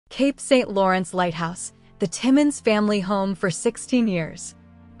Cape St. Lawrence Lighthouse, the Timmons family home for 16 years.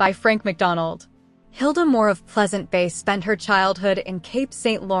 By Frank McDonald. Hilda Moore of Pleasant Bay spent her childhood in Cape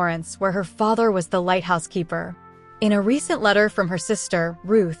St. Lawrence, where her father was the lighthouse keeper. In a recent letter from her sister,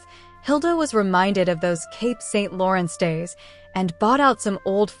 Ruth, Hilda was reminded of those Cape St. Lawrence days and bought out some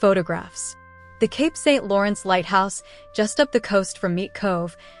old photographs. The Cape St. Lawrence Lighthouse, just up the coast from Meat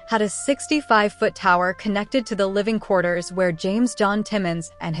Cove, had a 65-foot tower connected to the living quarters where James John Timmons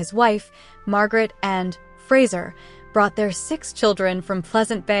and his wife, Margaret and Fraser, brought their 6 children from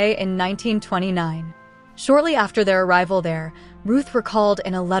Pleasant Bay in 1929. Shortly after their arrival there, Ruth recalled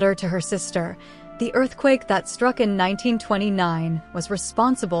in a letter to her sister, the earthquake that struck in 1929 was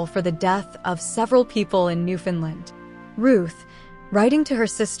responsible for the death of several people in Newfoundland. Ruth, writing to her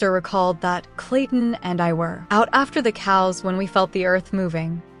sister, recalled that Clayton and I were out after the cows when we felt the earth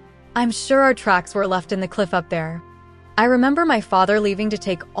moving. I'm sure our tracks were left in the cliff up there. I remember my father leaving to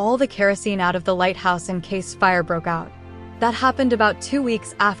take all the kerosene out of the lighthouse in case fire broke out. That happened about 2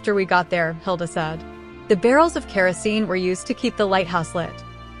 weeks after we got there, Hilda said. The barrels of kerosene were used to keep the lighthouse lit.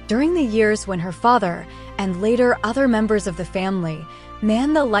 During the years when her father, and later other members of the family,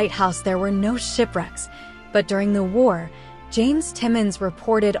 manned the lighthouse, there were no shipwrecks, but during the war, James Timmons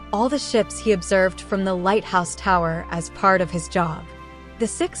reported all the ships he observed from the lighthouse tower as part of his job. The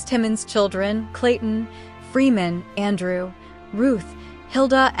 6 Timmons children, Clayton, Freeman, Andrew, Ruth,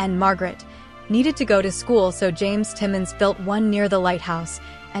 Hilda, and Margaret, needed to go to school, so James Timmons built one near the lighthouse,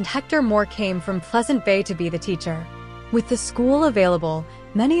 and Hector Moore came from Pleasant Bay to be the teacher. With the school available,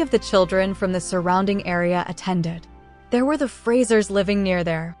 many of the children from the surrounding area attended. There were the Frasers living near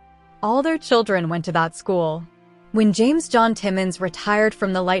there. All their children went to that school. When James John Timmons retired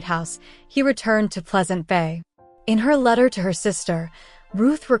from the lighthouse, he returned to Pleasant Bay. In her letter to her sister,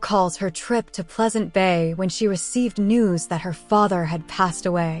 Ruth recalls her trip to Pleasant Bay when she received news that her father had passed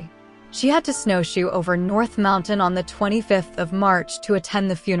away. She had to snowshoe over North Mountain on the 25th of March to attend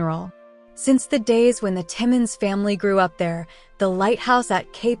the funeral. Since the days when the Timmons family grew up there, the lighthouse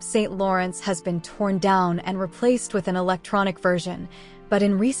at Cape St. Lawrence has been torn down and replaced with an electronic version. But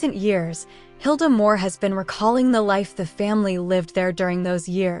in recent years, Hilda Moore has been recalling the life the family lived there during those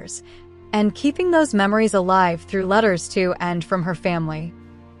years, and keeping those memories alive through letters to and from her family.